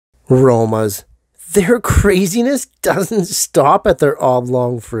Romas. Their craziness doesn't stop at their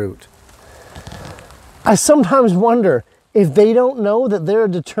oblong fruit. I sometimes wonder if they don't know that they're a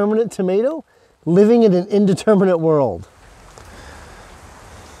determinate tomato living in an indeterminate world.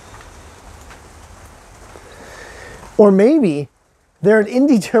 Or maybe they're an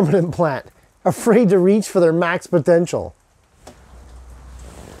indeterminate plant, afraid to reach for their max potential.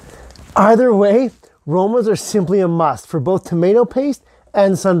 Either way, Romas are simply a must for both tomato paste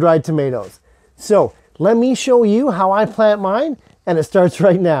and sun-dried tomatoes. So let me show you how I plant mine, and it starts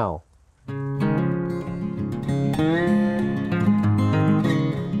right now.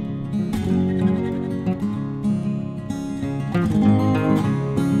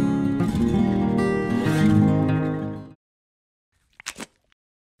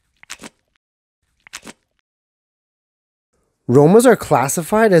 Romas are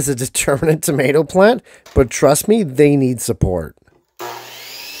classified as a determinate tomato plant, but trust me, they need support.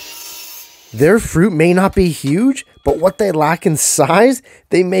 Their fruit may not be huge, but what they lack in size,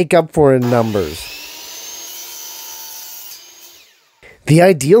 they make up for in numbers. The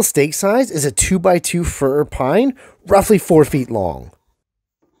ideal stake size is a 2x2 fir or pine, roughly 4 feet long.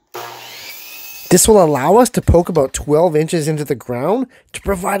 This will allow us to poke about 12 inches into the ground to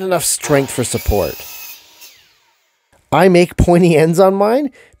provide enough strength for support. I make pointy ends on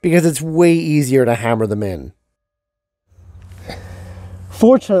mine because it's way easier to hammer them in.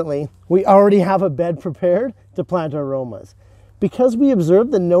 Fortunately, we already have a bed prepared to plant our Romas. Because we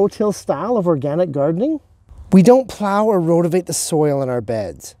observe the no-till style of organic gardening, we don't plow or rotivate the soil in our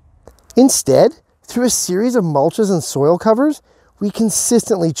beds. Instead, through a series of mulches and soil covers, we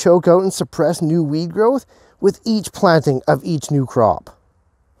consistently choke out and suppress new weed growth with each planting of each new crop.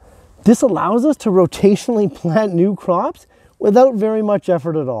 This allows us to rotationally plant new crops without very much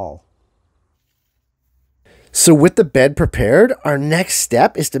effort at all. So with the bed prepared, our next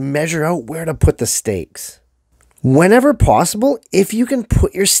step is to measure out where to put the stakes. Whenever possible, if you can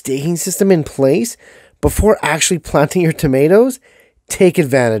put your staking system in place before actually planting your tomatoes, take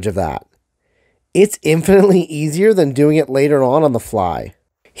advantage of that. It's infinitely easier than doing it later on the fly.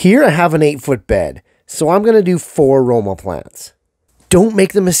 Here I have an 8-foot bed, so I'm going to do 4 Roma plants. Don't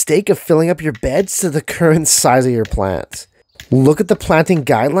make the mistake of filling up your beds to the current size of your plants. Look at the planting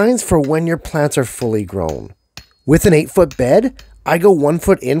guidelines for when your plants are fully grown. With an 8-foot bed, I go 1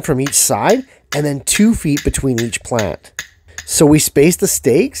 foot in from each side and then 2 feet between each plant. So we space the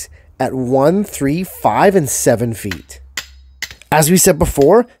stakes at 1, 3, 5, and 7 feet. As we said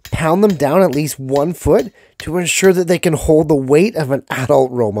before, pound them down at least 1 foot to ensure that they can hold the weight of an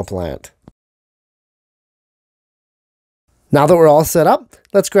adult Roma plant. Now that we're all set up,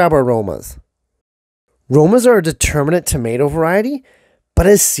 let's grab our Romas. Romas are a determinate tomato variety, but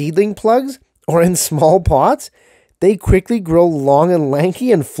as seedling plugs or in small pots, they quickly grow long and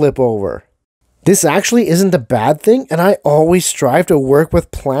lanky and flip over. This actually isn't a bad thing, and I always strive to work with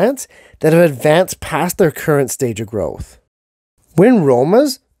plants that have advanced past their current stage of growth. When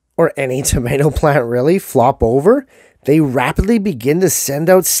Romas, or any tomato plant really, flop over, they rapidly begin to send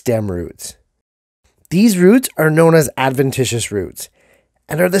out stem roots. These roots are known as adventitious roots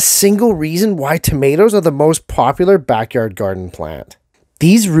and are the single reason why tomatoes are the most popular backyard garden plant.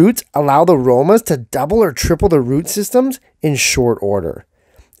 These roots allow the Romas to double or triple the root systems in short order.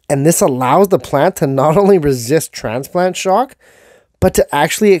 And this allows the plant to not only resist transplant shock, but to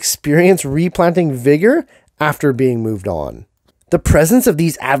actually experience replanting vigor after being moved on. The presence of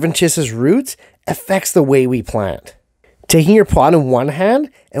these adventitious roots affects the way we plant. Taking your pot in one hand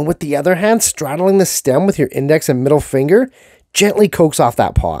and with the other hand straddling the stem with your index and middle finger, gently coax off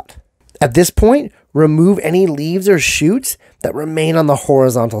that pot. At this point, remove any leaves or shoots that remain on the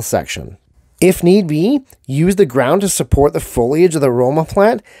horizontal section. If need be, use the ground to support the foliage of the Roma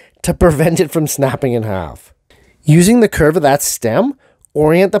plant to prevent it from snapping in half. Using the curve of that stem,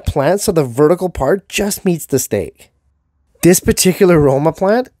 orient the plant so the vertical part just meets the stake. This particular Roma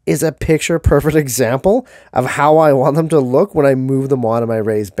plant is a picture-perfect example of how I want them to look when I move them onto my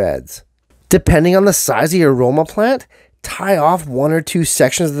raised beds. Depending on the size of your Roma plant, tie off 1 or 2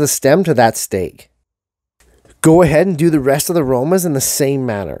 sections of the stem to that stake. Go ahead and do the rest of the Romas in the same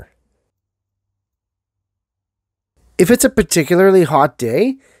manner. If it's a particularly hot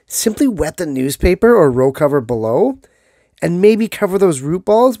day, simply wet the newspaper or row cover below, and maybe cover those root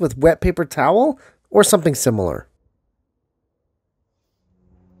balls with wet paper towel or something similar.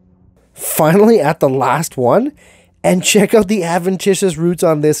 Finally at the last one, and check out the adventitious roots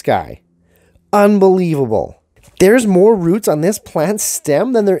on this guy. Unbelievable. There's more roots on this plant's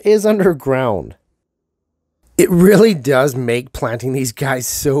stem than there is underground. It really does make planting these guys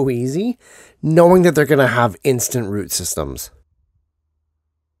so easy, knowing that they're going to have instant root systems.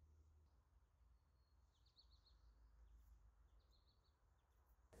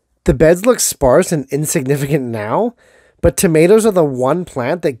 The beds look sparse and insignificant now, but tomatoes are the one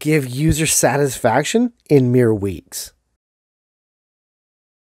plant that give user satisfaction in mere weeks.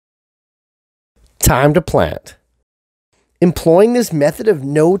 Time to plant. Employing this method of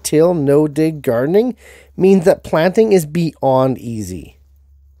no-till, no-dig gardening means that planting is beyond easy.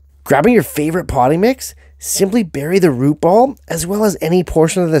 Grabbing your favorite potting mix, simply bury the root ball as well as any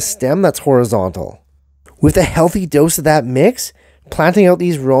portion of the stem that's horizontal. With a healthy dose of that mix, planting out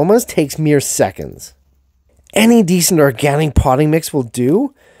these Romas takes mere seconds. Any decent organic potting mix will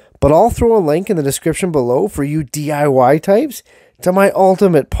do, but I'll throw a link in the description below for you DIY types to my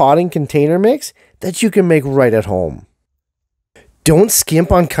ultimate potting container mix that you can make right at home. Don't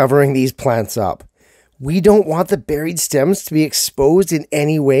skimp on covering these plants up. We don't want the buried stems to be exposed in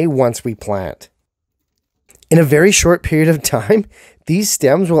any way once we plant. In a very short period of time, these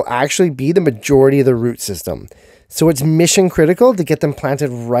stems will actually be the majority of the root system, so it's mission critical to get them planted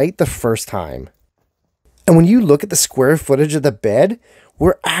right the first time. And when you look at the square footage of the bed,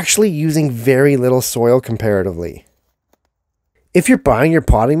 we're actually using very little soil comparatively. If you're buying your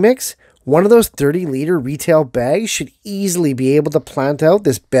potting mix, one of those 30-liter retail bags should easily be able to plant out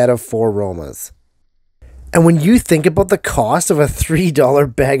this bed of 4 Romas. And when you think about the cost of a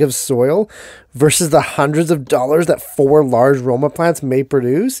 $3 bag of soil versus the hundreds of dollars that 4 large Roma plants may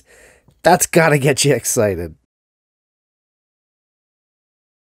produce, that's gotta get you excited.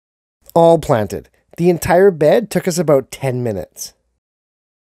 All planted. The entire bed took us about 10 minutes.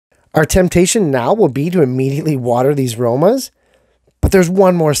 Our temptation now will be to immediately water these Romas, but there's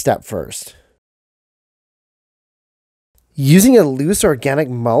one more step first. Using a loose organic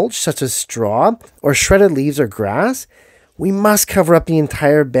mulch such as straw or shredded leaves or grass, we must cover up the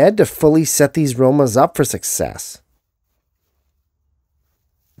entire bed to fully set these Romas up for success.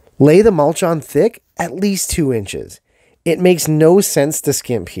 Lay the mulch on thick, at least 2 inches. It makes no sense to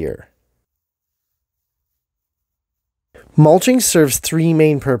skimp here. Mulching serves 3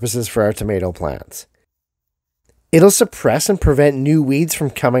 main purposes for our tomato plants. It'll suppress and prevent new weeds from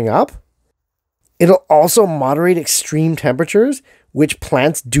coming up. It'll also moderate extreme temperatures, which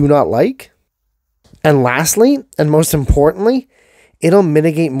plants do not like. And lastly, and most importantly, it'll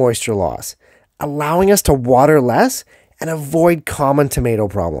mitigate moisture loss, allowing us to water less and avoid common tomato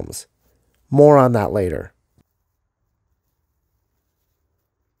problems. More on that later.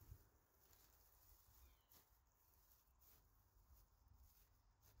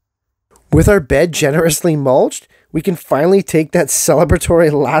 With our bed generously mulched, we can finally take that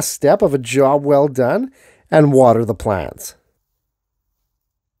celebratory last step of a job well done and water the plants.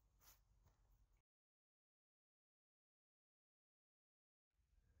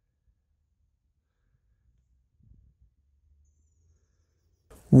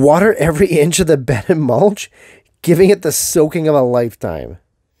 Water every inch of the bed and mulch, giving it the soaking of a lifetime.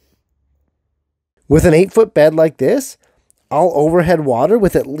 With an 8-foot bed like this, I'll overhead water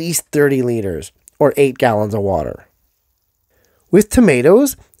with at least 30 liters, or 8 gallons of water. With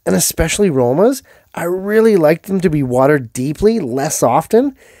tomatoes, and especially Romas, I really like them to be watered deeply less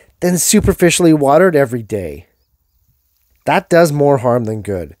often than superficially watered every day. That does more harm than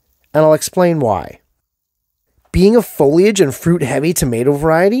good, and I'll explain why. Being a foliage and fruit-heavy tomato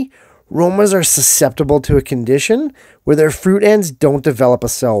variety, Romas are susceptible to a condition where their fruit ends don't develop a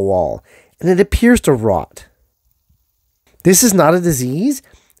cell wall, and it appears to rot. This is not a disease,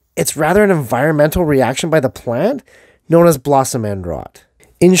 it's rather an environmental reaction by the plant known as blossom end rot.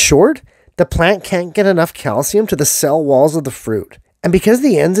 In short, the plant can't get enough calcium to the cell walls of the fruit, and because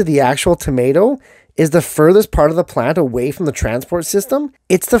the ends of the actual tomato is the furthest part of the plant away from the transport system,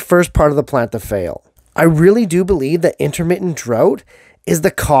 it's the first part of the plant to fail. I really do believe that intermittent drought is the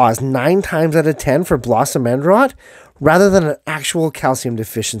cause 9 times out of 10 for blossom end rot rather than an actual calcium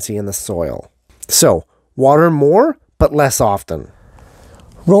deficiency in the soil. So, water more, but less often.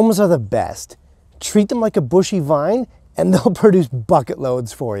 Romas are the best. Treat them like a bushy vine and they'll produce bucket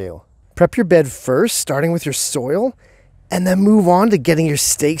loads for you. Prep your bed first, starting with your soil, and then move on to getting your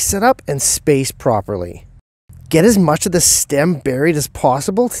stakes set up and spaced properly. Get as much of the stem buried as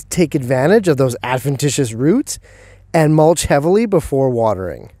possible to take advantage of those adventitious roots, and mulch heavily before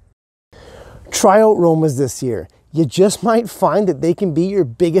watering. Try out Romas this year. You just might find that they can be your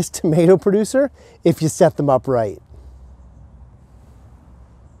biggest tomato producer if you set them up right.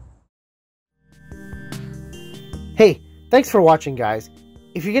 Hey, thanks for watching, guys.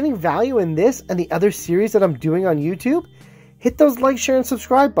 If you're getting value in this and the other series that I'm doing on YouTube, hit those like, share, and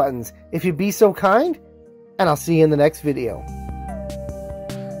subscribe buttons if you'd be so kind, and I'll see you in the next video.